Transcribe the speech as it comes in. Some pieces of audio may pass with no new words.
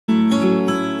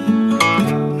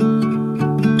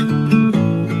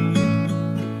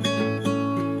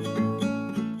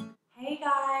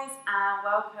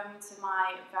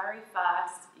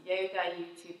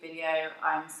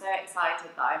I'm so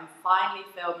excited that I'm finally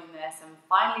filming this and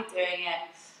finally doing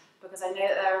it, because I know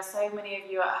that there are so many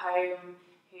of you at home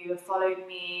who have followed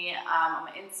me on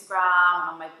my Instagram and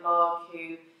on my blog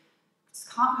who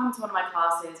just can't come to one of my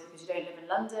classes because you don't live in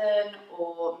London,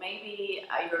 or maybe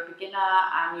you're a beginner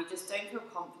and you just don't feel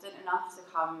confident enough to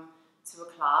come to a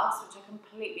class, which I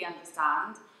completely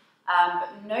understand.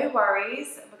 But no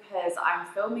worries, because I'm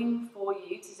filming for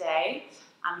you today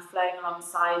and flowing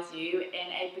alongside you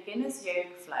in a beginner's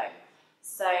yoga flow.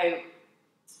 So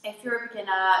if you're a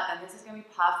beginner, then this is going to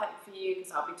be perfect for you,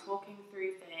 because I'll be talking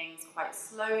through things quite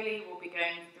slowly. We'll be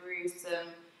going through some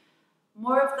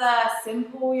more of the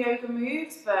simple yoga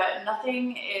moves, but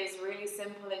nothing is really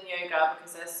simple in yoga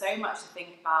because there's so much to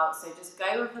think about. So just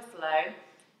go with the flow.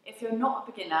 If you're not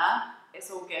a beginner, it's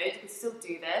all good. You can still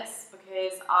do this,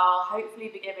 because I'll hopefully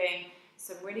be giving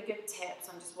some really good tips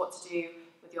on just what to do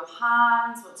with your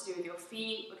hands, what to do with your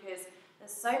feet, because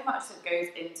there's so much that goes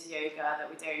into yoga that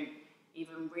we don't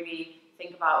even really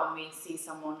think about when we see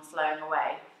someone flowing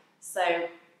away. So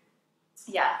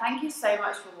yeah, thank you so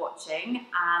much for watching,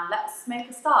 and let's make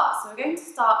a start. So we're going to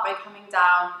start by coming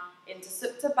down into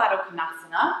Supta Baddha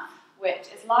Konasana, which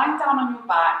is lying down on your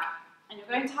back, and you're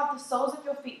going to have the soles of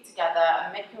your feet together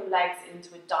and make your legs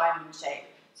into a diamond shape.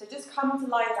 So just come to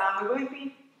lie down. We won't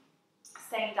be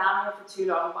staying down here for too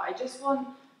long, but I just want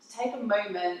to take a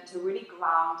moment to really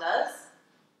ground us.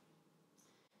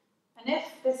 And if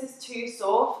this is too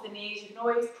sore for the knees, you can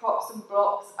always prop some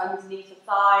blocks underneath the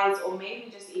thighs, or maybe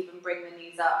just even bring the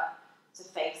knees up to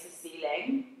face the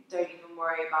ceiling. Don't even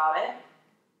worry about it.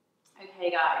 Okay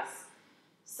guys,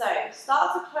 so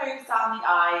start to close down the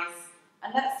eyes,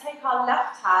 and let's take our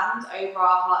left hand over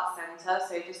our heart center,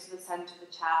 so just to the center of the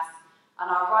chest,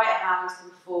 and our right hand can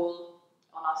fall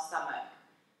on our stomach.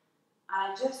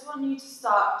 And I just want you to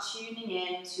start tuning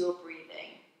in to your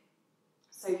breathing.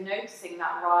 So noticing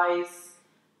that rise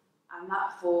and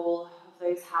that fall of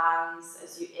those hands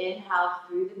as you inhale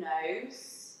through the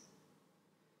nose,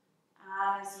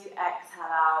 and as you exhale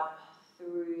out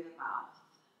through the mouth.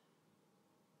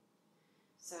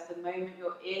 So at the moment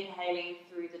you're inhaling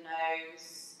through the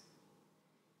nose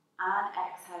and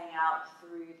exhaling out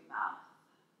through the mouth.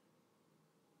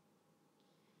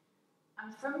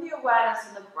 And from the awareness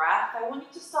in the breath, I want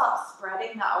you to start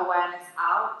spreading that awareness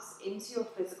out into your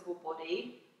physical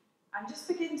body, and just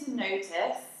begin to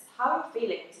notice how you're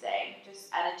feeling today, just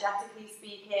energetically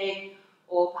speaking,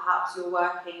 or perhaps you're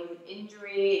working with an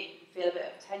injury, you feel a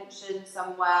bit of tension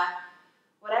somewhere.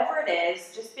 Whatever it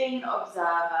is, just being an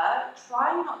observer,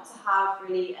 trying not to have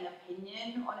really an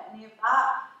opinion on any of that,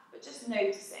 but just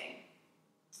noticing,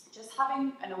 just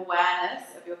having an awareness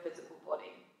of your physical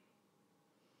body.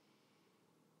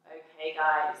 Okay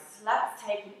guys, let's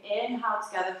take an inhale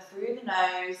together through the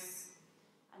nose,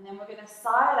 and then we're going to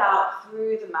sigh it out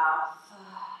through the mouth.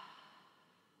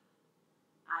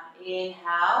 And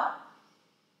inhale,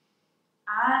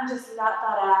 and just let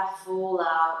that air fall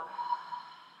out.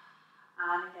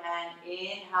 And again,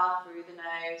 inhale through the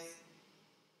nose.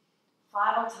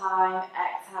 Final time,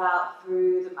 exhale out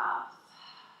through the mouth.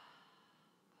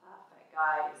 Perfect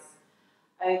guys.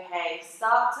 Okay,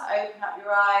 start to open up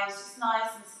your eyes just nice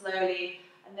and slowly,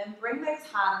 and then bring those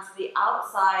hands to the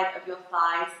outside of your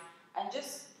thighs and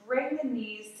just bring the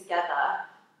knees together.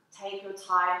 Take your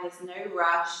time, there's no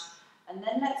rush. And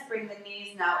then let's bring the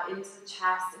knees now into the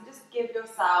chest and just give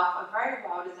yourself a very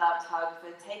well-deserved hug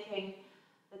for taking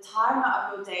the time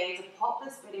out of your day to pop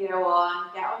this video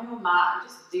on, get on your mat and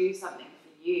just do something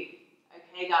for you.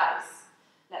 Okay guys,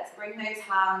 let's bring those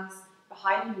hands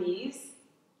behind the knees.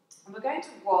 And we're going to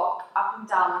rock up and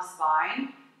down the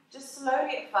spine, just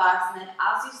slowly at first, and then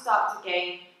as you start to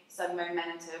gain some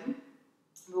momentum,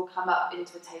 we'll come up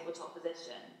into a tabletop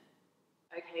position.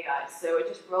 Okay guys, so we're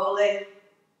just rolling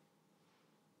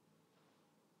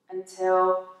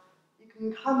until you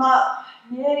can come up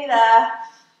nearly there.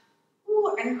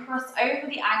 Ooh, and cross over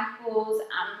the ankles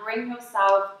and bring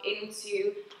yourself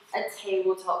into a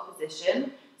tabletop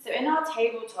position. So in our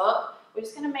tabletop, we're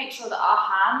just going to make sure that our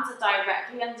hands are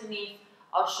directly underneath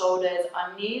our shoulders,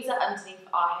 our knees are underneath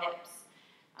our hips,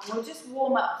 and we'll just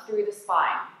warm up through the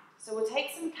spine. So we'll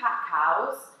take some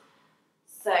cat-cows.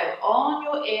 So on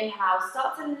your inhale,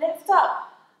 start to lift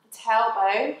up the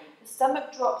tailbone, the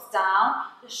stomach drops down,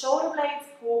 the shoulder blades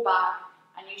pull back,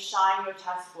 and you shine your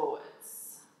chest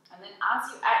forwards. And then as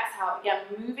you exhale,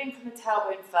 again, moving from the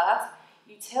tailbone first,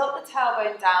 you tilt the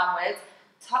tailbone downwards,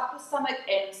 tuck the stomach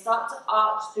in, start to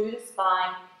arch through the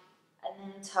spine,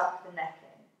 and then tuck the neck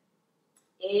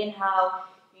in. Inhale,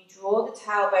 you draw the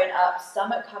tailbone up,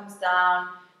 stomach comes down,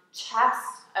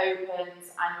 chest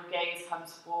opens, and your gaze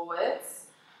comes forwards.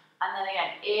 And then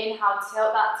again, inhale,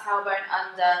 tilt that tailbone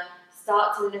under,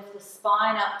 start to lift the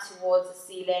spine up towards the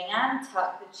ceiling and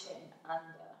tuck the chin under.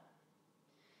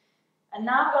 And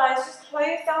now guys, just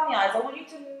close down the eyes. I want you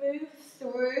to move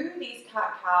through these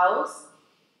cat-cows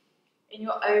in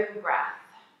your own breath.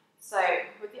 So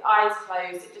with the eyes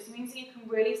closed, it just means that you can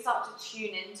really start to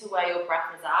tune into where your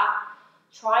breath is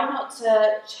at. Try not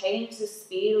to change the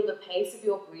speed or the pace of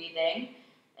your breathing,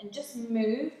 and just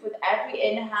move with every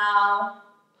inhale,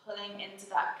 pulling into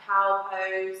that cow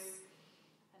pose.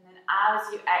 And then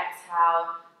as you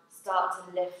exhale, start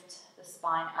to lift the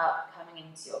spine up, coming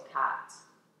into your cat.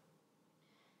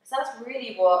 So that's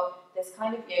really what this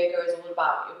kind of yoga is all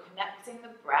about. You're connecting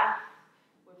the breath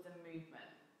with the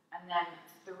movement. And then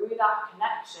through that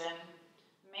connection,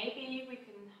 maybe we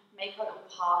can make a little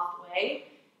pathway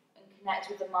and connect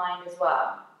with the mind as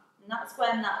well. And that's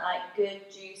when that like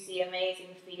good, juicy,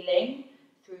 amazing feeling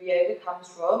through yoga comes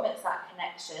from. It's that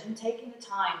connection, taking the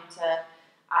time to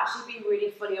actually be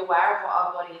really fully aware of what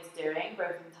our body is doing,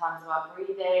 both in terms of our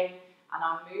breathing and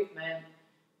our movement,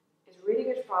 is really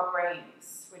good for our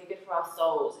brains, really good for our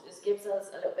souls. It just gives us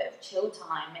a little bit of chill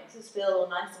time, makes us feel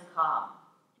nice and calm.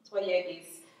 That's why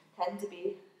yogis tend to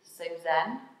be so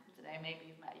zen. I don't know, maybe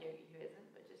you've met a yogi who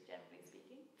isn't, but just generally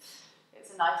speaking,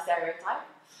 it's a nice stereotype.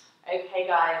 Okay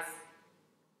guys,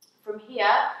 from here,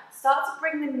 start to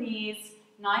bring the knees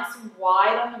nice and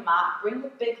wide on the mat, bring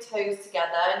the big toes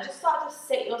together and just start to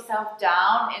sit yourself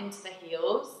down into the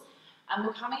heels. And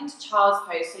we're coming into child's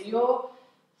pose, so your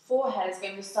forehead is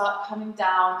going to start coming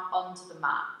down onto the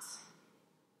mat.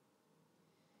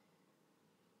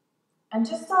 And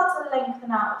just start to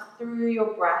lengthen out through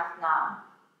your breath now,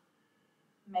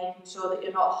 making sure that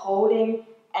you're not holding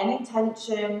any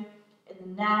tension in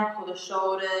the neck or the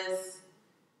shoulders.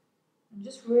 And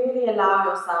just really allow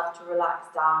yourself to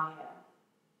relax down here.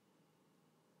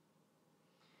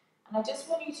 And I just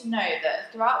want you to know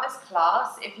that throughout this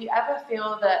class, if you ever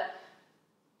feel that,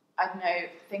 I don't know,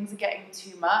 things are getting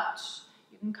too much,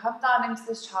 you can come down into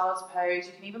this child's pose,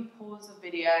 you can even pause the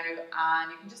video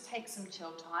and you can just take some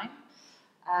chill time.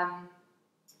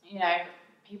 You know,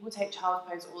 people take child's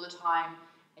pose all the time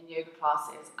in yoga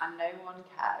classes and no one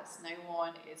cares. No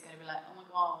one is going to be like, oh my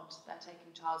god, they're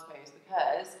taking child's pose,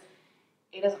 because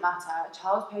it doesn't matter.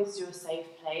 Child's pose is your safe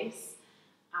place,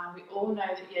 and we all know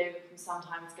that yoga can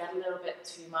sometimes get a little bit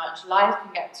too much. Life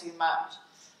can get too much.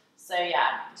 So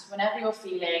yeah, just whenever you're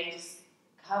feeling, just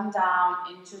come down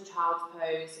into a child's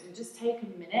pose and just take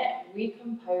a minute,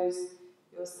 recompose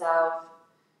yourself,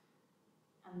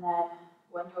 and then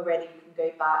when you're ready, you can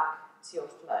go back to your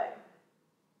flow.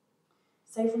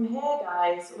 So from here,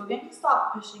 guys, we're going to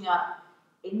start pushing up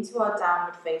into our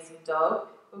downward facing dog.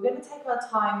 We're going to take our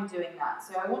time doing that.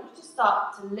 So I want you to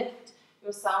start to lift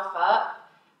yourself up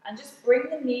and just bring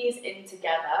the knees in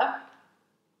together.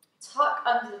 Tuck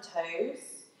under the toes.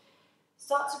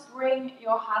 Start to bring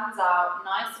your hands out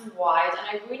nice and wide, and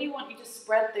I really want you to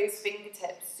spread those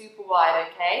fingertips super wide,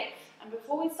 okay? And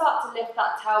before we start to lift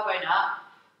that tailbone up,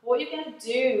 what you're going to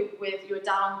do with your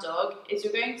down dog is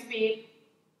you're going to be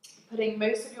putting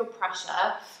most of your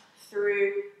pressure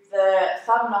through the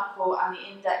thumb knuckle and the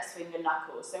index finger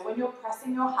knuckle. So when you're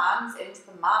pressing your hands into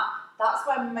the mat, that's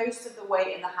where most of the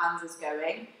weight in the hands is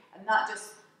going, and that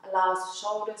just allows the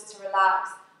shoulders to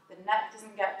relax, the neck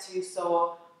doesn't get too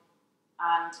sore,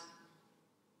 and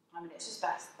I mean, it's just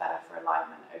better for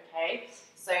alignment, okay?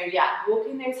 So yeah,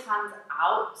 walking those hands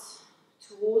out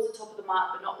towards the top of the mat,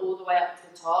 but not all the way up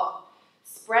to the top.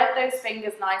 Spread those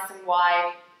fingers nice and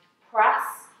wide. Press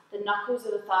the knuckles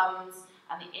of the thumbs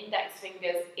and the index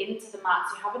fingers into the mat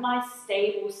so you have a nice,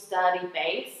 stable, sturdy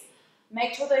base.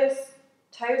 Make sure those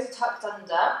toes are tucked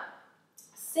under.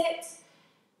 Sit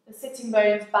the sitting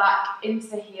bones back into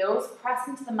the heels. Press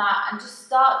into the mat and just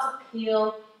start to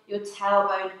peel your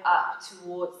tailbone up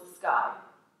towards the sky.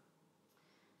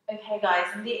 Okay guys,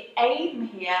 and the aim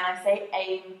here, and I say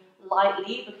aim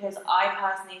lightly because I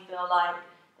personally feel like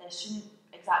there shouldn't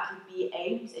exactly be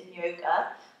aims in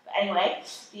yoga, but anyway,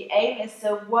 the aim is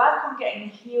to work on getting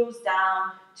the heels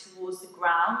down towards the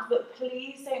ground, but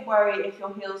please don't worry if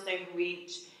your heels don't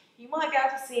reach. You might be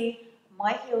able to see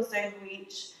my heels don't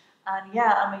reach, and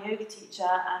yeah, I'm a yoga teacher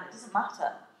and it doesn't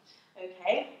matter,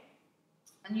 okay?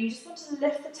 And you just want to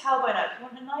lift the tailbone up. You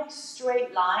want a nice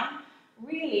straight line,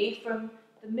 really from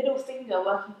the middle finger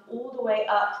working all the way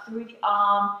up through the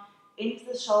arm, into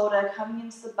the shoulder, coming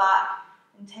into the back,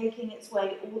 and taking its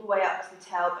way all the way up to the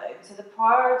tailbone. So the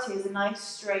priority is a nice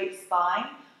straight spine,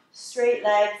 straight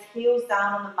legs, heels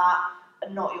down on the mat, are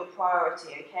not your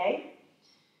priority, okay?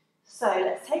 So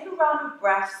let's take a round of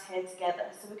breaths here together.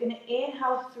 So we're going to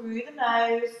inhale through the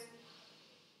nose,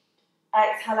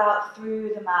 Exhale out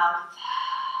through the mouth.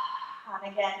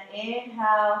 And again,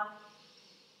 inhale.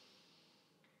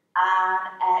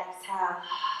 And exhale.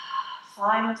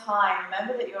 Final time.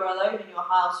 Remember that you're alone in your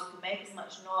house. You can make as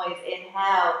much noise.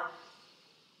 Inhale.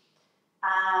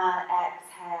 And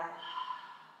exhale.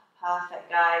 Perfect,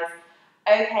 guys.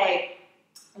 Okay,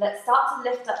 let's start to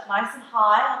lift up nice and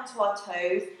high onto our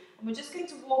toes. And we're just going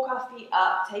to walk our feet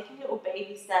up, taking little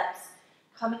baby steps,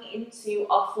 coming into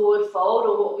our forward fold,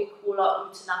 or what we call our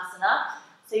Uttanasana.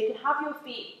 So you can have your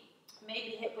feet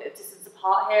maybe hip width distance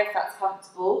apart here if that's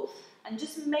comfortable. And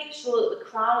just make sure that the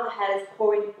crown of the head is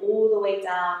pouring all the way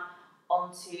down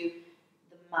onto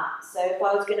the mat. So if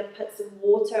I was going to put some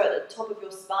water at the top of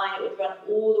your spine, it would run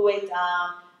all the way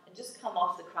down and just come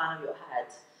off the crown of your head.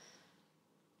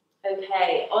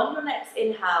 Okay, on your next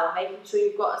inhale, making sure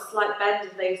you've got a slight bend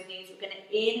of those knees, we're going to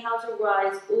inhale to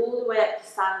rise all the way up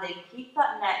to standing. Keep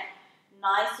that neck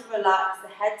nice and relaxed, the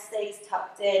head stays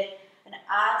tucked in, and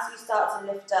as you start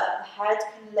to lift up, the head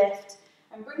can lift,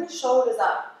 and bring the shoulders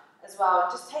up as well.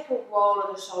 Just take a roll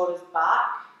of the shoulders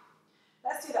back.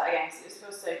 Let's do that again because this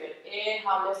feels so good.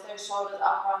 Inhale, lift those shoulders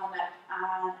up around the neck,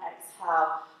 and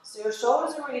exhale. So your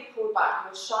shoulders are really pulled back.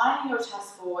 You're shining your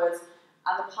chest forwards,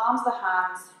 and the palms of the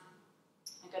hands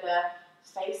are going to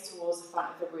face towards the front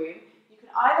of the room. You can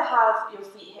either have your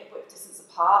feet hip width distance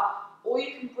apart, or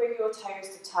you can bring your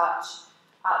toes to touch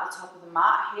at the top of the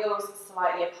mat, heels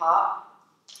slightly apart.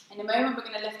 In a moment, we're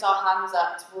going to lift our hands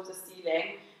up towards the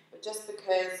ceiling, but just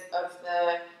because of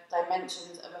the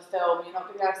dimensions of a film, you're not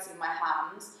going to be able to see my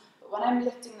hands. But when I'm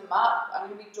lifting them up, I'm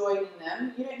going to be joining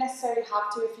them. You don't necessarily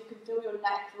have to. If you can feel your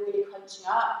neck really crunching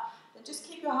up, then just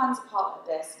keep your hands apart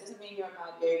like this. It doesn't mean you're a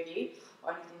mad yogi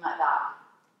or anything like that.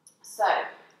 So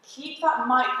keep that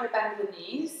micro bend of the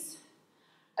knees.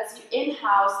 As you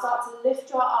inhale, start to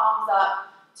lift your arms up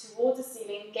towards the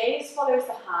ceiling. Gaze follows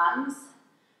the hands.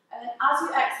 And then as you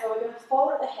exhale, we're going to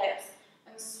fold at the hips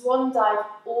and swan dive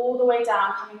all the way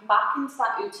down, coming back into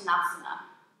that Uttanasana.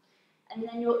 And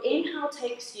then your inhale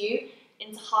takes you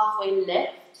into halfway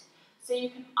lift. So you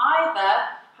can either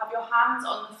have your hands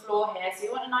on the floor here, so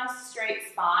you want a nice straight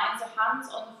spine, so hands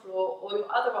on the floor, or your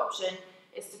other option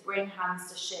is to bring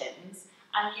hands to shins.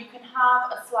 And you can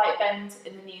have a slight bend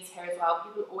in the knees here as well.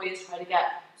 People always try to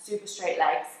get super straight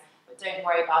legs, but don't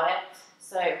worry about it.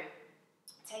 So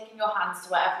taking your hands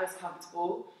to wherever is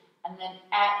comfortable, and then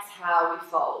exhale, we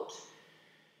fold.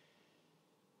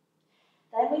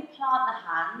 Then we plant the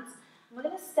hands, and we're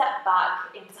going to step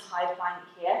back into high plank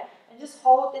here, and just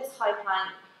hold this high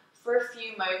plank for a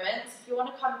few moments. If you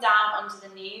want to come down onto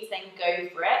the knees, then go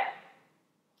for it.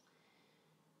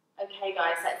 Okay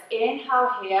guys, let's inhale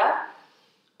here.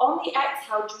 On the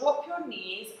exhale, drop your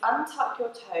knees, untuck your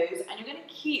toes, and you're going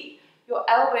to keep your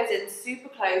elbows in super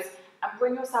close and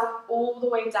bring yourself all the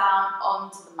way down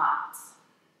onto the mat.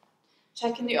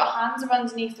 Checking that your hands are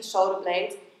underneath the shoulder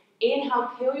blades.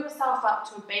 Inhale, peel yourself up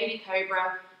to a baby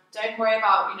cobra. Don't worry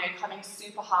about, coming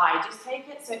super high. Just take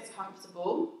it so it's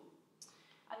comfortable.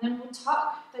 And then we'll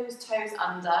tuck those toes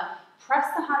under, press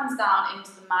the hands down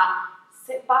into the mat,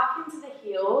 sit back into the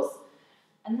heels,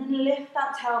 and then lift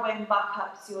that tailbone back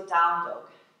up to your down dog.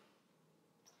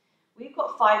 We've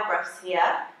got 5 breaths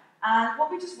here, and what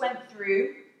we just went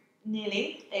through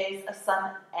nearly is a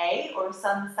sun A, or a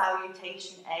sun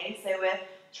salutation A. So we're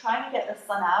trying to get the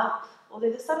sun out,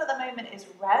 although the sun at the moment is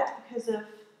red because of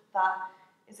that,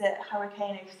 is it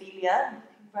Hurricane Ophelia? It's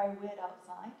looking very weird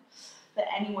outside. But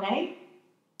anyway,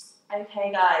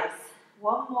 okay guys,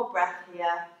 one more breath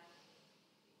here.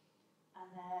 And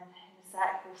then in a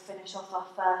sec, we'll finish off our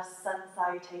first sun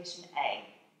salutation A.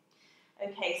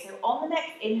 Okay, so on the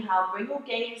next inhale, bring your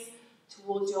gaze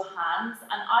towards your hands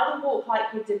and either walk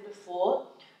like we did before,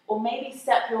 or maybe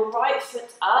step your right foot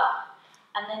up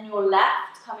and then your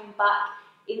left coming back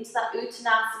into that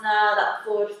Uttanasana, that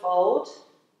forward fold.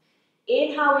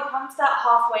 Inhale, we come to that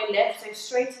halfway lift, so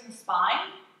straighten the spine.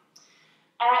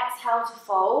 Exhale to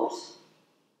fold.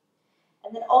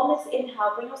 And then on this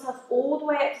inhale, bring yourself all the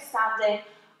way up to standing.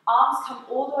 Arms come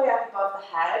all the way up above the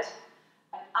head.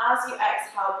 And as you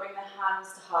exhale, bring the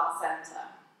hands to heart center.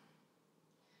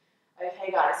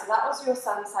 Okay guys, so that was your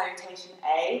sun salutation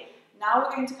A. Now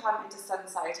we're going to come into sun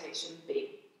salutation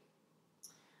B.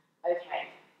 Okay,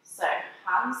 so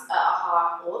hands at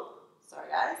heart,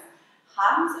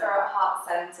 hands are at heart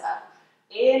center.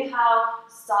 Inhale,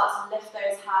 start to lift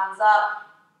those hands up.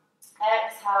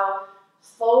 Exhale,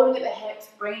 folding at the hips,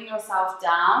 bringing yourself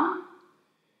down.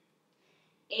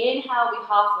 Inhale, we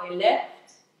halfway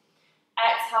lift.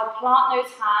 Exhale, plant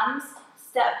those hands,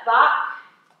 step back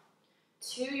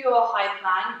to your high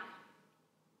plank.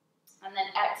 And then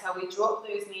exhale, we drop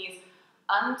those knees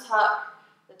untuck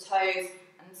the toes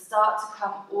and start to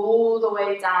come all the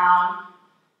way down.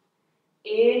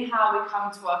 Inhale, we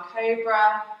come to our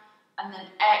cobra, and then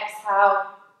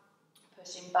exhale,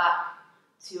 pushing back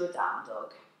to your down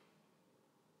dog.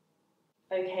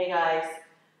 Okay guys,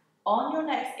 on your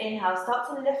next inhale, start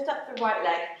to lift up the right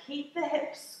leg, keep the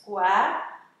hips square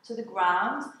to the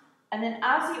ground, and then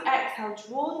as you exhale,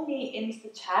 draw the knee into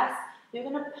the chest. You're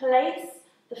going to place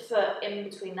the foot in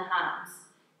between the hands.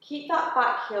 Keep that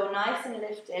back heel nice and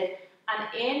lifted,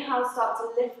 and inhale, start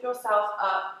to lift yourself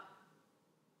up,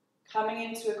 coming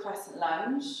into a crescent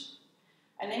lunge.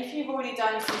 And if you've already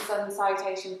done some sun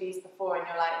salutation Bs before and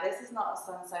you're like, this is not a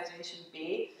sun salutation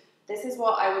B, this is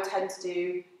what I would tend to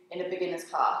do in a beginner's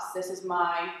class. This is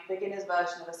my beginner's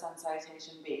version of a sun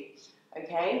salutation B.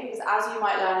 Okay? Because as you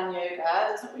might learn in yoga,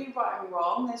 there's not really right and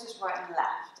wrong, there's just right and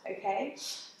left. Okay?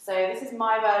 So this is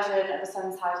my version of a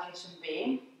sun salutation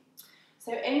B.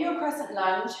 So in your crescent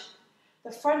lunge,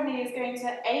 the front knee is going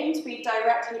to aim to be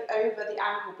directly over the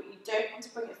ankle, but you don't want to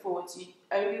bring it forward, so you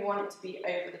only want it to be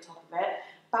over the top of it.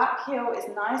 Back heel is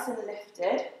nice and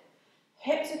lifted,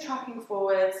 hips are tracking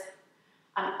forwards,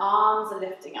 and arms are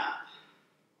lifting up.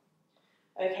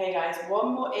 Okay guys,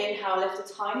 one more inhale, lift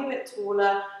a tiny bit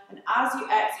taller, and as you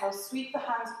exhale, sweep the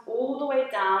hands all the way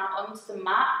down onto the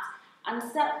mat, and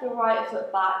step the right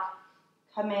foot back,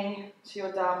 coming to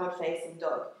your downward facing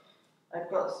dog. I've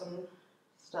got some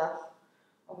stuff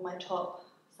on my top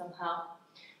somehow.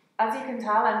 As you can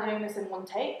tell, I'm doing this in one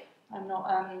take. I'm not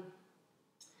going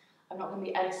to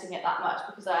be editing it that much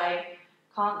because I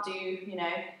can't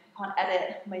can't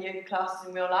edit my yoga classes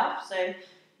in real life. So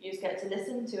you just get to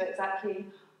listen to exactly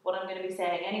what I'm going to be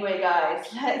saying. Anyway, guys,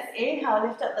 let's inhale,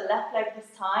 lift up the left leg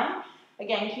this time.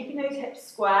 Again, keeping those hips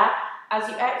square. As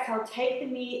you exhale, take the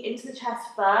knee into the chest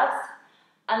first,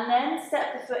 and then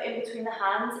step the foot in between the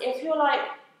hands. If you're like,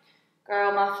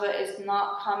 girl, my foot is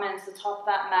not coming to the top of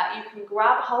that mat, you can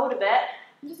grab hold of it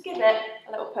and just give it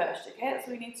a little push, okay? That's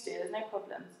what we need to do, there's no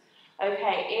problems.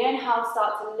 Okay, inhale,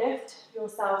 start to lift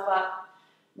yourself up,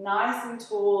 nice and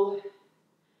tall.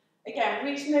 Again,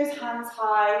 reaching those hands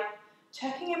high,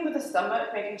 checking in with the stomach,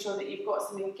 making sure that you've got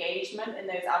some engagement in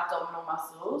those abdominal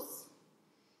muscles.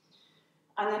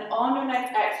 And then on your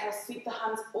next exhale, sweep the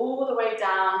hands all the way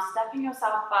down, stepping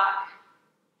yourself back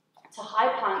to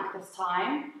high plank this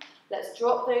time. Let's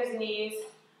drop those knees,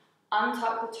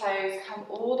 untuck the toes, come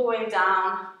all the way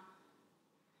down.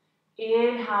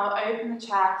 Inhale, open the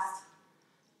chest,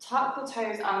 tuck the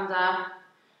toes under,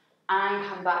 and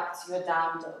come back to your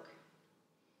down dog.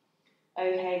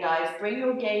 Okay guys, bring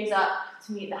your gaze up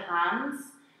to meet the hands,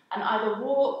 and either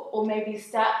walk or maybe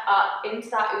step up into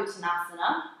that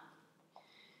Uttanasana.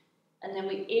 And then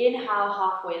we inhale,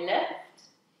 halfway lift.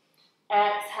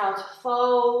 Exhale to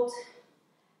fold.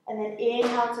 And then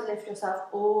inhale to lift yourself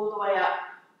all the way up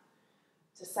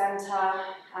to center.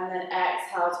 And then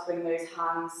exhale to bring those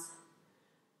hands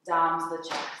down to the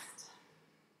chest.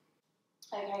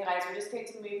 Okay guys, we're just going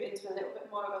to move into a little bit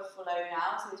more of a flow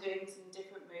now. So we're doing some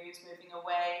different moves, moving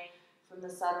away from the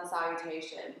sun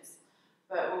salutations.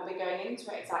 But we'll be going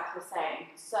into it exactly the same.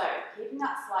 So, keeping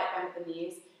that slight bend of the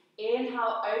knees.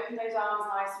 Inhale, open those arms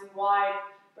nice and wide,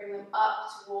 bring them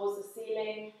up towards the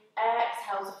ceiling.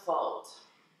 Exhale to fold.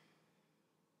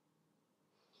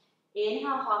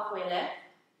 Inhale, halfway lift.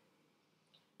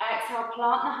 Exhale,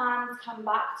 plant the hands, come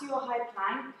back to your high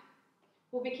plank.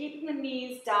 We'll be keeping the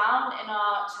knees down in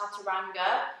our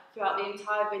chaturanga throughout the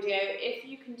entire video. If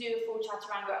you can do a full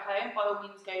chaturanga at home, by all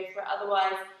means go for it.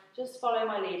 Otherwise, just follow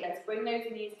my lead. Let's bring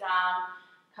those knees down,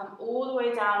 come all the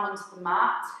way down onto the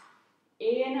mat.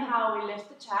 Inhale, we lift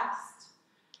the chest,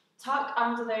 tuck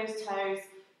under those toes,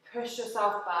 push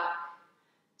yourself back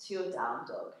to your down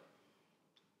dog.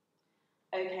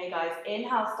 Okay guys,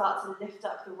 inhale, start to lift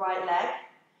up the right leg.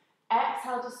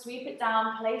 Exhale to sweep it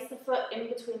down, place the foot in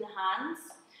between the hands.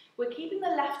 We're keeping the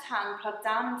left hand plugged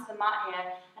down into the mat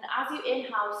here, and as you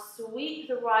inhale, sweep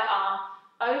the right arm,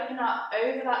 open up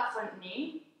over that front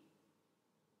knee.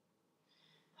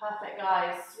 Perfect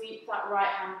guys, sweep that right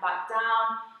hand back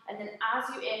down. And then as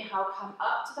you inhale, come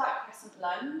up to that crescent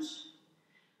lunge.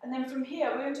 And then from here,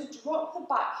 we're going to drop the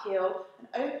back heel and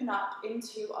open up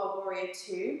into our warrior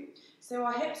two. So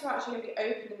our hips are actually going to be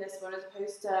open in this one as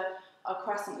opposed to our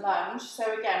crescent lunge.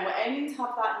 So again, we're aiming to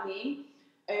have that knee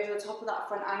over the top of that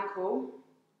front ankle.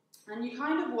 And you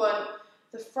kind of want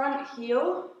the front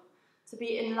heel to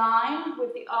be in line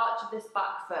with the arch of this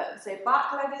back foot. So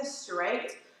back leg is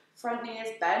straight, front knee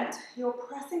is bent. You're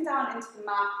pressing down into the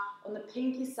mat on the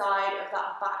pinky side of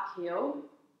that back heel,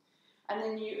 and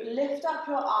then you lift up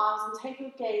your arms and take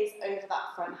your gaze over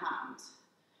that front hand.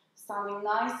 Standing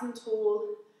nice and tall,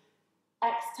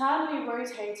 Externally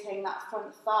rotating that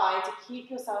front thigh to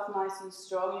keep yourself nice and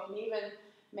strong. You can even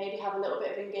maybe have a little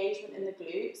bit of engagement in the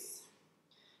glutes.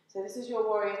 So this is your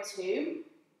warrior two.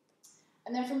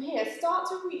 And then from here, start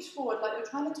to reach forward like you're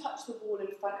trying to touch the wall in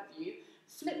front of you.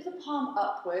 Flip the palm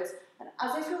upwards, and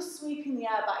as if you're sweeping the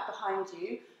air back behind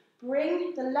you,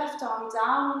 bring the left arm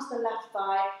down onto the left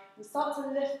thigh and start to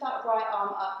lift that right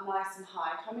arm up nice and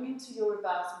high, coming into your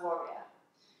reverse warrior.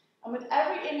 And with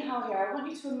every inhale here, I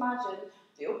want you to imagine that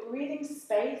you're breathing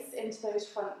space into those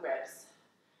front ribs.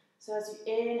 So as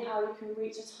you inhale, you can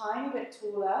reach a tiny bit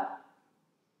taller.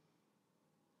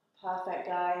 Perfect,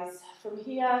 guys. From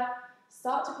here,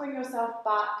 start to bring yourself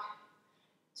back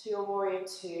to your warrior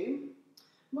two.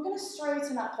 We're going to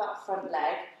straighten up that front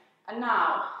leg. And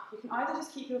now, you can either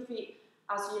just keep your feet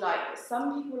as you like, but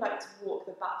some people like to walk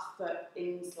the back foot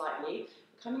in slightly.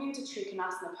 We're coming into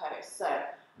Trikonasana pose. So,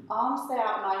 arms stay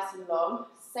out nice and long.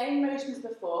 Same motion as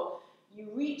before. You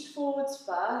reach forwards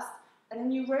first, and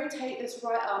then you rotate this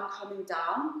right arm coming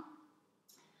down.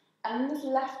 And then this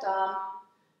left arm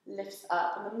lifts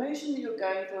up. And the motion that you're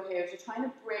going for here is you're trying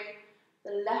to bring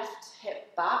the left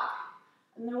hip back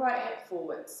and the right hip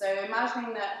forward. So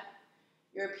imagining that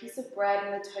you're a piece of bread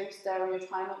in the toaster and you're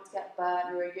trying not to get burnt.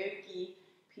 You're a yogi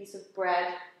piece of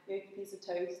bread, yogi piece of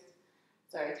toast.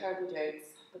 Sorry, terrible jokes,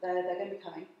 but they're going to be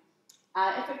coming.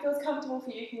 And if it feels comfortable for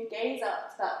you, you can gaze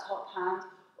up to that top hand,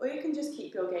 or you can just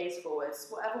keep your gaze forwards,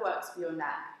 whatever works for your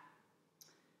neck.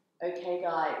 Okay,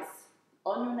 guys,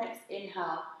 on your next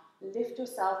inhale, lift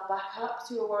yourself back up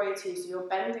to your warrior two, so you're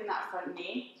bending that front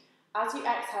knee. As you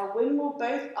exhale, windmill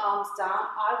both arms down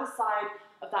either side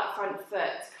of that front foot.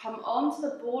 Come onto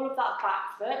the ball of that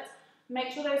back foot.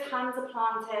 Make sure those hands are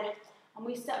planted, and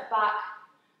we step back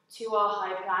to our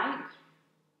high plank.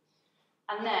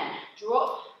 And then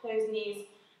drop those knees,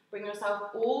 bring yourself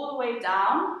all the way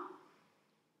down.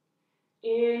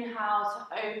 Inhale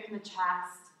to open the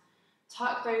chest.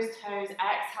 Tuck those toes.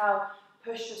 Exhale,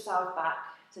 push yourself back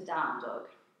to down dog.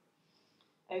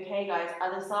 Okay, guys,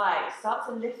 other side. Start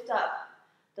to lift up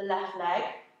the left leg.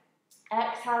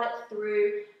 Exhale it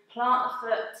through. Plant the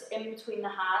foot in between the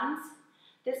hands.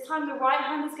 This time the right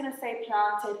hand is going to stay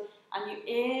planted, and you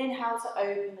inhale to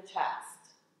open the chest.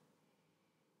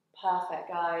 Perfect,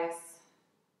 guys.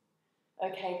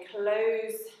 Okay,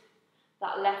 close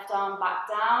that left arm back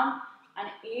down, and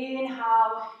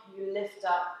inhale, you lift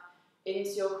up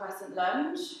into your crescent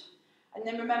lunge. And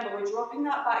then remember, we're dropping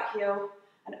that back heel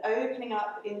and opening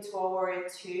up into our warrior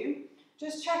two.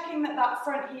 Just checking that that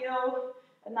front heel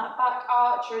and that back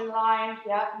arch are in line.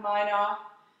 Yeah, mine are.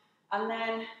 And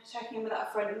then checking in with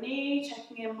that front knee,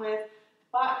 checking in with the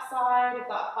back side of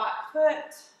that back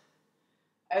foot.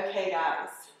 Okay, guys,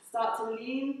 start to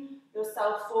lean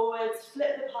yourself forwards,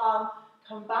 flip the palm,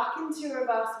 come back into your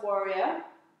reverse warrior.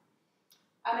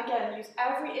 And again, use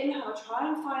every inhale, try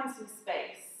and find some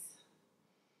space.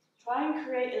 Try and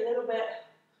create a little bit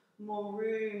more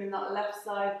room in that left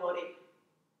side body.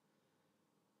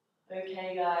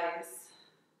 Okay, guys.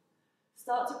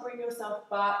 Start to bring yourself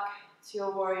back to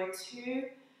your warrior two,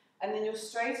 and then you're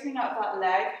straightening up that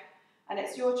leg, and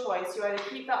it's your choice. You either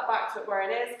keep that back foot where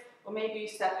it is, or maybe you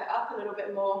step it up a little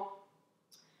bit more.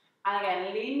 And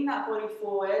again, leaning that body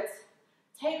forwards.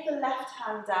 Take the left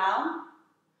hand down,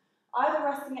 either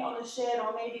resting it on the shin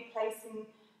or maybe placing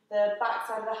the back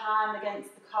side of the hand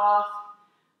against the calf,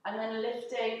 and then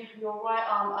lifting your right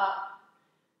arm up.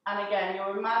 And again,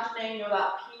 you're imagining you're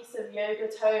that piece of yoga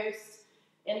toast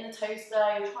in the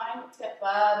toaster. You're trying not to get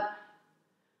burnt.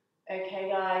 Okay,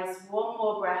 guys, one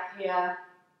more breath here.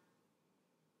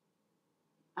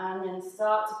 And then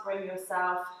start to bring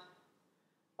yourself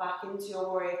back into your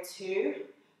warrior two.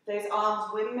 Those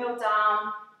arms windmill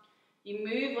down. You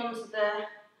move onto the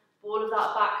ball of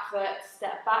that back foot,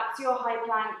 step back to your high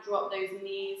plank, drop those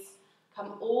knees,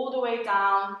 come all the way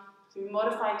down through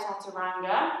modified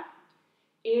chaturanga.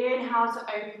 Inhale to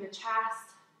open the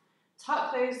chest,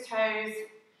 tuck those toes,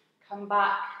 come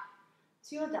back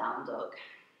to your down dog.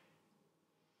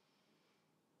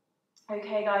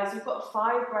 Okay, guys, you've got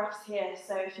 5 breaths here,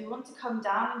 so if you want to come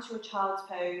down into your child's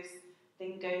pose,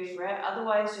 then go for it.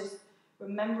 Otherwise, just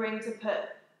remembering to put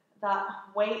that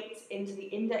weight into the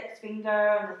index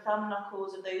finger and the thumb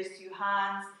knuckles of those 2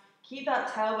 hands. Keep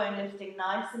that tailbone lifting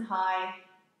nice and high.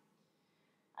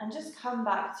 And just come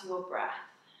back to your breath.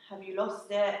 Have you lost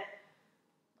it?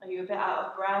 Are you a bit out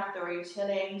of breath, or are you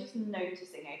chilling? Just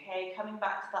noticing, okay? Coming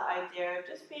back to that idea of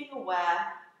just being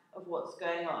aware of what's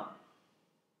going on.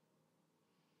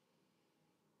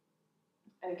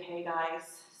 Okay, guys,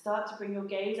 start to bring your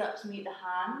gaze up to meet the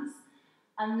hands.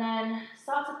 And then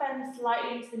start to bend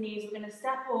slightly into the knees. We're going to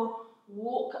step or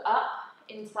walk up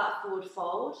into that forward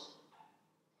fold.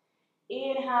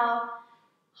 Inhale,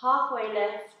 halfway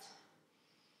lift.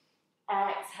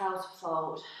 Exhale to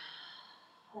fold.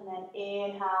 And then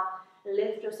inhale,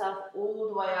 lift yourself all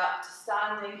the way up to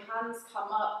standing. Hands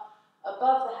come up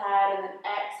above the head, and then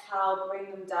exhale,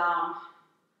 bring them down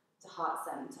to heart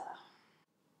center.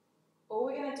 All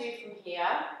we're going to do from here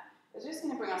is just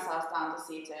going to bring ourselves down to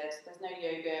seated. There's no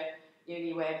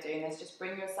yogi way of doing this. Just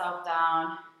bring yourself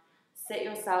down, sit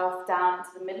yourself down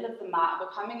to the middle of the mat. We're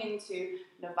coming into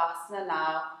Navasana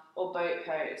now, or boat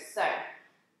pose. So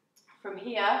from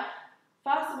here,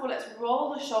 first of all, let's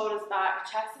roll the shoulders back,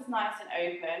 chest is nice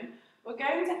and open. We're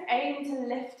going to aim to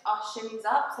lift our shins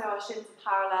up, so our shins are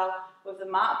parallel with the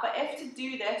mat. But if to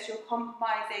do this, you're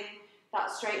compromising that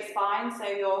straight spine, so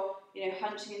you're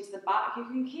hunching into the back, you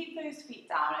can keep those feet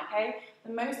down, okay?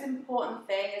 The most important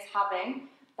thing is having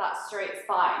that straight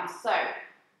spine. So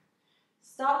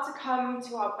start to come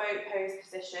to our boat pose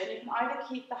position. You can either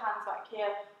keep the hands back here,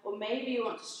 or maybe you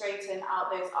want to straighten out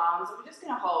those arms. So we're just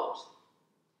going to hold.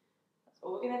 That's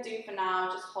all we're going to do for now,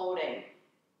 just holding.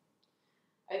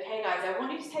 Okay guys, I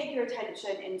want you to take your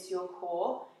attention into your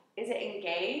core. Is it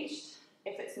engaged?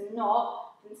 If it's not,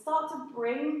 then start to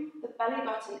bring the belly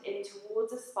button in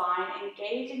towards the spine,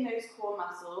 engaging those core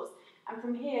muscles. And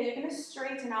from here, you're going to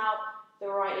straighten out the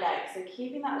right leg. So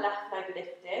keeping that left leg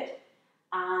lifted,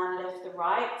 and lift the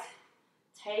right.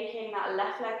 Taking that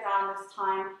left leg down this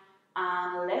time,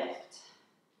 and lift.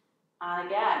 And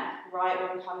again, right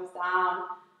one comes down,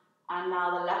 and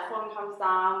now the left one comes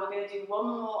down. We're going to do one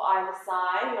more either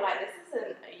side. You're like, this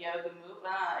isn't a yoga move.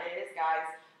 It is, guys.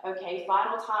 Okay,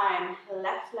 final time.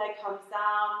 Left leg comes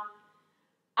down,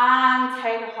 and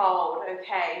take a hold.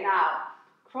 Okay, now,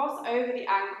 cross over the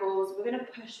ankles. We're going to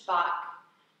push back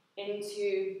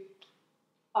into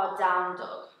our down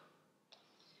dog.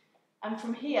 And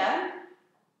from here,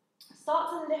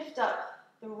 start to lift up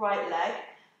the right leg.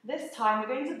 This time,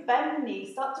 we're going to bend the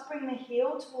knee. Start to bring the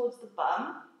heel towards the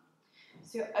bum.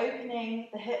 So you're opening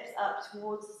the hips up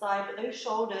towards the side, but those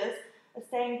shoulders are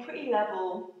staying pretty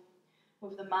level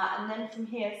with the mat. And then from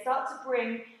here, start to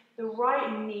bring the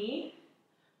right knee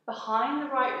behind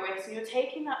the right wrist. So you're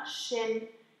taking that shin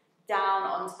down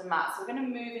onto the mat. So we're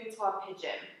going to move into our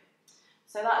pigeon.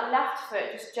 So that left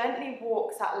foot just gently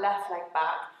walks that left leg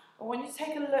back. I want you to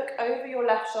take a look over your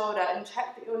left shoulder and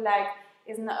check that your leg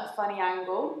isn't at a funny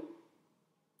angle.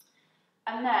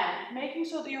 And then making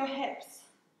sure that your hips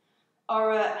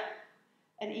are at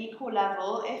an equal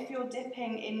level. If you're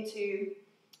dipping into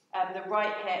the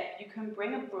right hip, you can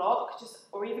bring a block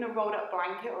or even a rolled up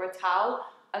blanket or a towel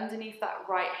underneath that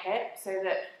right hip so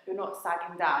that you're not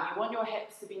sagging down. You want your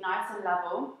hips to be nice and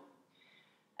level.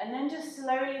 And then just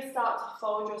slowly start to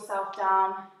fold yourself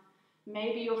down.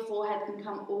 Maybe your forehead can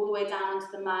come all the way down into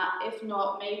the mat. If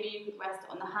not, maybe you could rest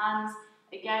it on the hands.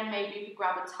 Again, maybe you could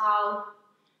grab a towel.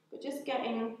 But just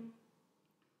getting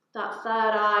that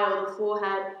third eye or the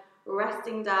forehead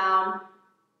resting down.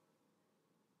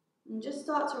 And just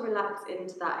start to relax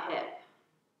into that hip.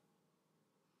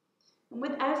 And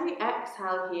with every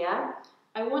exhale here,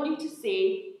 I want you to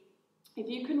see if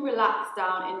you can relax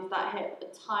down into that hip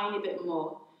a tiny bit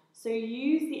more. So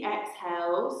use the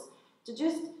exhales to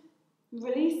just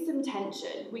release some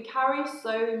tension. We carry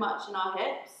so much in our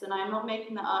hips, and I'm not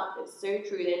making that up, it's so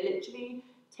true. They literally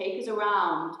take us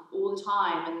around all the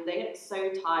time, and they get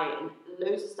so tight, and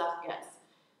loads of stuff gets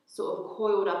sort of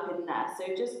coiled up in there.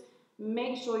 So just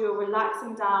make sure you're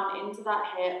relaxing down into that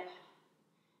hip,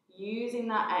 using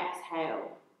that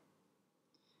exhale.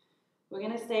 We're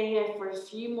going to stay here for a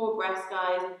few more breaths,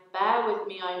 guys. Bear with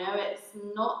me, I know it's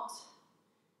not...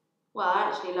 Well, I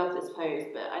actually love this pose,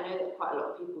 but I know that quite a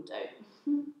lot of people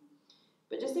don't.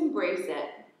 But just embrace it.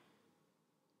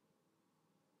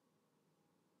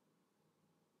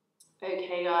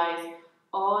 Okay, guys,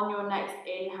 on your next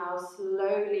inhale,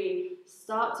 slowly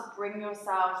start to bring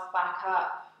yourself back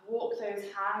up. Walk those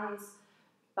hands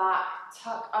back,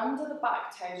 tuck under the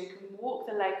back toes. You can walk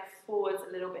the leg forwards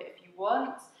a little bit if you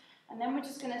want. And then we're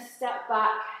just going to step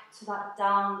back to that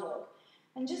down dog.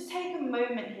 And just take a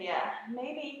moment here.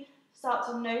 Maybe start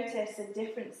to notice the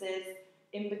differences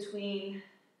in between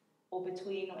the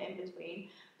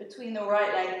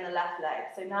right leg and the left leg.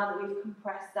 So now that we've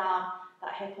compressed down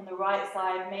that hip on the right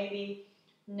side, maybe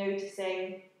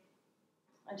noticing,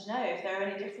 I don't know, if there are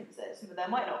any differences. There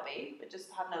might not be, but just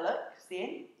having a look,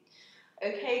 seeing.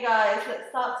 Okay guys, let's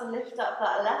start to lift up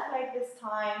that left leg this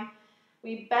time.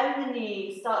 We bend the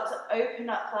knee, start to open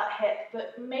up that hip,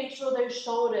 but make sure those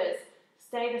shoulders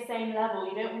stay the same level.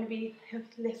 You don't want to be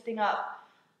lifting up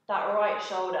that right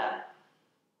shoulder.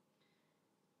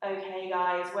 Okay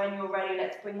guys, when you're ready,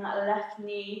 let's bring that left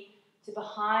knee to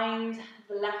behind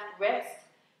the left wrist.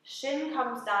 Shin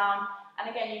comes down, and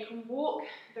again, you can walk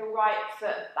the right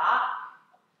foot back.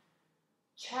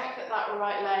 Check that that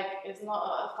right leg is not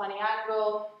at a funny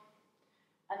angle,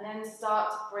 and then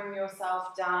start to bring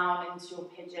yourself down into your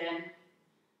pigeon.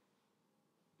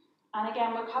 And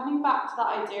again, we're coming back to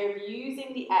that idea of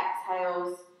using the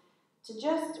exhales to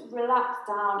just relax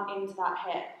down into that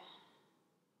hip.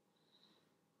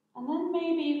 And then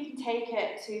maybe you can take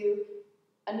it to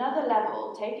another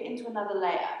level, take it into another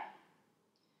layer.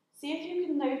 See if you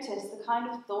can notice the kind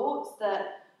of thoughts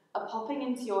that are popping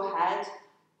into your head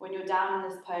when you're down in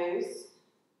this pose.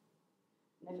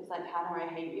 And if it's like, Hannah, I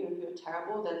hate you, if you're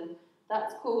terrible, then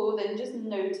that's cool, then just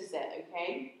notice it,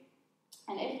 okay?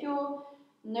 And if you're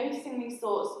noticing these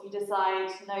thoughts, you decide,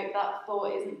 no, that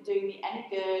thought isn't doing me any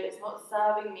good, it's not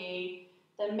serving me,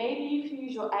 then maybe you can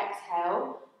use your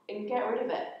exhale and get rid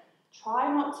of it.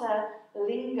 Try not to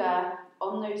linger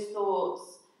on those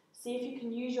thoughts. See if you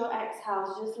can use your exhale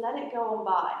to just let it go on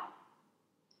by.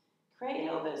 Create a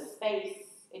little bit of space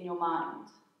in your mind.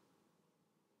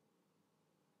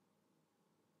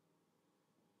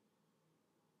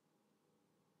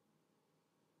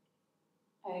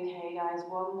 Okay, guys,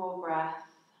 one more breath.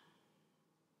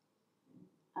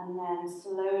 And then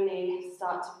slowly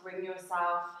start to bring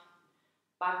yourself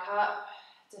back up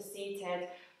to seated.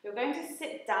 You're going to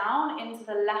sit down into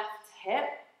the left hip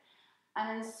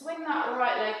and then swing that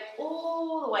right leg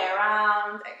all the way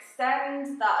around.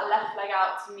 Extend that left leg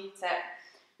out to meet it.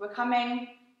 We're coming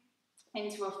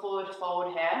into a forward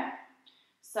fold here.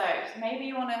 So maybe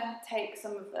you want to take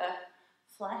some of the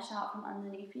flesh out from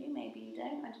underneath you. Maybe you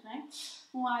don't, I don't know.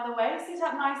 Well, either way, sit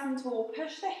up nice and tall.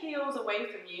 Push the heels away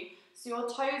from you so your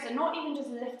toes are not even just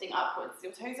lifting upwards.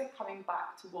 Your toes are coming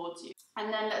back towards you.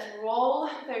 And then let's roll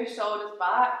those shoulders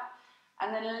back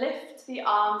and then lift the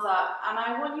arms up. And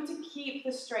I want you to keep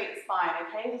the straight spine,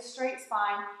 okay? The straight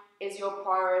spine is your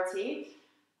priority.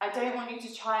 I don't want you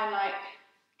to try and like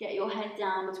get your head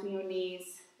down between your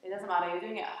knees. It doesn't matter, you're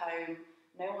doing it at home.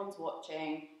 No one's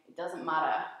watching, it doesn't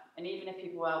matter. And even if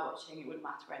people were watching, it wouldn't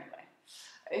matter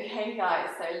anyway. Okay guys,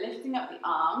 so lifting up the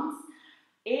arms.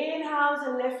 Inhale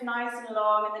to lift nice and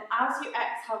long, and then as you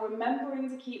exhale, remembering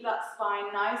to keep that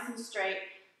spine nice and straight,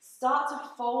 start to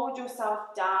fold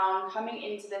yourself down, coming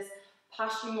into this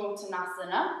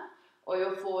Paschimottanasana, or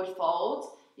your forward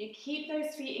fold. You keep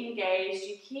those feet engaged,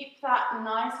 you keep that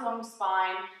nice long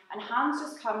spine, and hands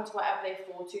just come to wherever they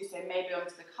fall to, so maybe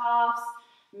onto the calves,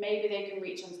 maybe they can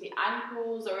reach onto the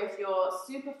ankles, or if you're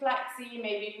super flexy,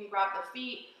 maybe you can grab the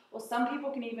feet, or some people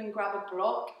can even grab a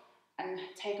block and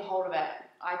take a hold of it.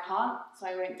 I can't, so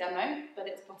I won't demo, but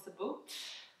it's possible.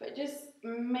 But just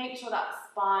make sure that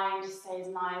spine just stays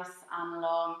nice and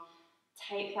long.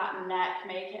 Take that neck,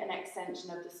 make it an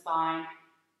extension of the spine.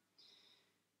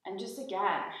 And just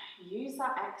again, use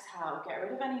that exhale. Get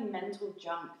rid of any mental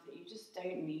junk that you just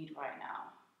don't need right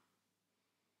now.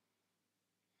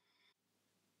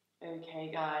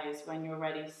 Okay guys, when you're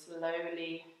ready,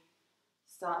 slowly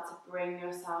start to bring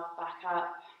yourself back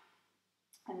up.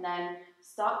 And then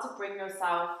start to bring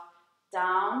yourself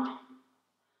down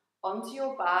onto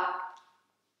your back.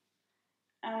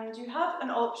 And you have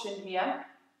an option here.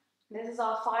 This is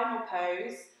our final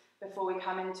pose before we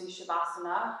come into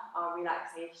Shavasana, our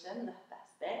relaxation, the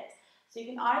best bit. So you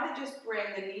can either just bring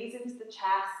the knees into the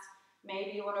chest,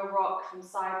 maybe you want to rock from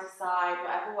side to side,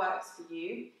 whatever works for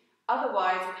you.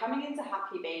 Otherwise, we're coming into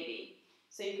Happy Baby.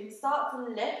 So you can start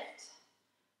to lift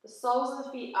the soles of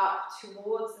the feet up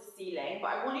towards the ceiling,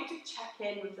 but I want you to check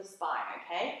in with the spine,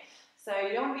 okay? So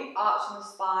you don't want to be arching the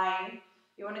spine.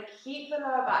 You want to keep the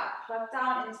lower back plugged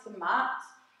down into the mat,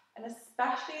 and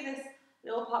especially this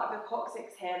little part of your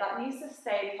coccyx here, that needs to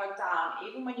stay plugged down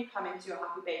even when you come into your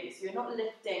Happy Baby. So you're not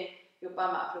lifting your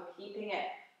bum up, you're keeping it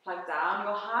plugged down.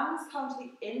 Your hands come to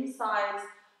the insides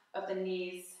of the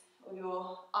knees, or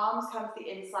your arms come to the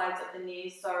insides of the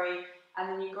knees, sorry, and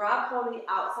then you grab hold of the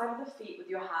outside of the feet with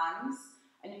your hands,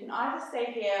 and you can either stay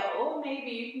here, or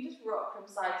maybe you can just rock from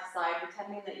side to side,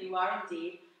 pretending that you are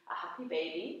indeed a Happy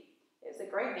Baby. It's a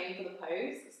great name for the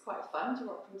pose. It's quite fun to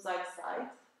rock from side to side.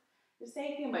 Just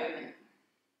taking a moment.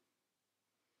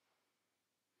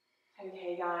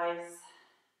 Okay guys,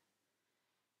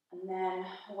 and then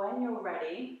when you're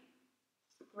ready,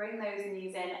 bring those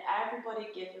knees in. Everybody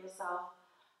give yourself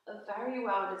a very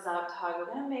well-deserved hug. We're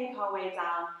going to make our way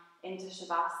down into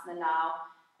Shavasana now,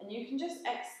 and you can just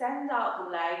extend out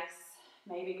the legs,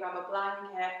 maybe grab a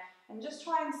blanket, and just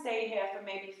try and stay here for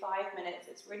maybe 5 minutes.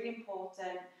 It's really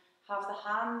important. Have the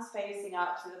hands facing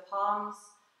up, so the palms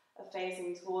are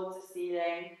facing towards the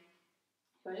ceiling.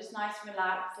 You're just nice and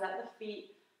relaxed. Let the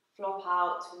feet flop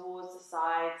out towards the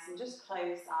sides and just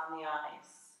close down the eyes.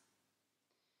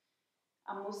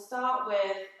 And we'll start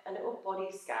with a little body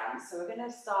scan. So we're going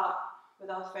to start with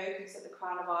our focus at the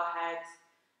crown of our head,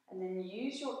 and then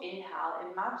use your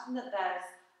inhale. Imagine that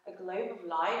there's a globe of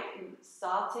light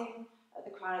starting at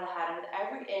the crown of the head, and with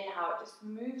every inhale it just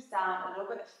moves down a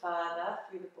little bit further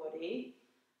through the body,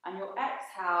 and your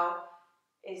exhale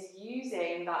is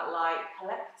using that light,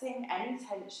 collecting any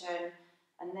tension,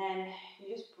 and then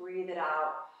you just breathe it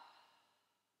out.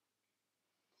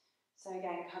 So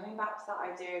again, coming back to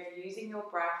that idea of using your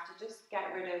breath to just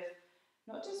get rid of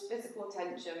not just physical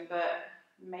tension, but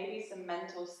maybe some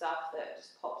mental stuff that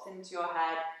just pops into your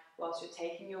head whilst you're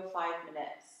taking your 5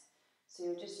 minutes. So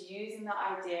you're just using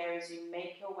that idea as you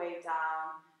make your way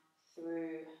down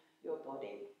through your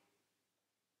body.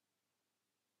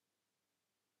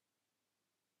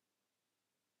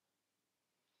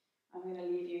 I'm going to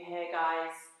leave you here,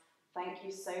 guys. Thank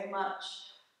you so much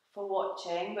for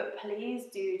watching, but please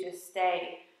do just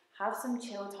stay. Have some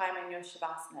chill time in your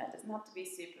Shavasana. It doesn't have to be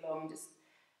super long, just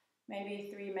maybe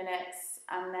 3 minutes,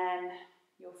 and then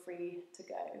you're free to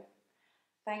go.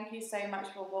 Thank you so much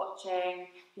for watching.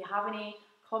 If you have any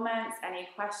comments, any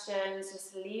questions,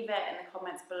 just leave it in the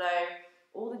comments below.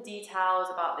 All the details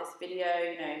about this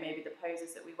video, maybe the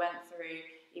poses that we went through,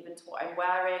 even to what I'm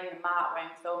wearing, the mat, where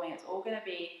I'm filming, it's all going to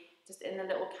be just in the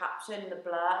little caption, the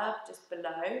blurb just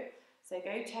below. So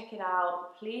go check it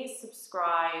out. Please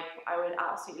subscribe. I would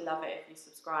absolutely love it if you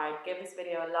subscribe. Give this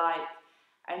video a like.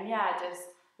 And yeah, just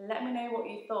let me know what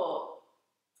you thought.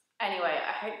 Anyway,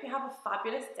 I hope you have a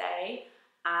fabulous day.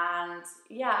 And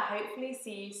yeah, hopefully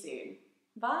see you soon.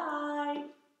 Bye.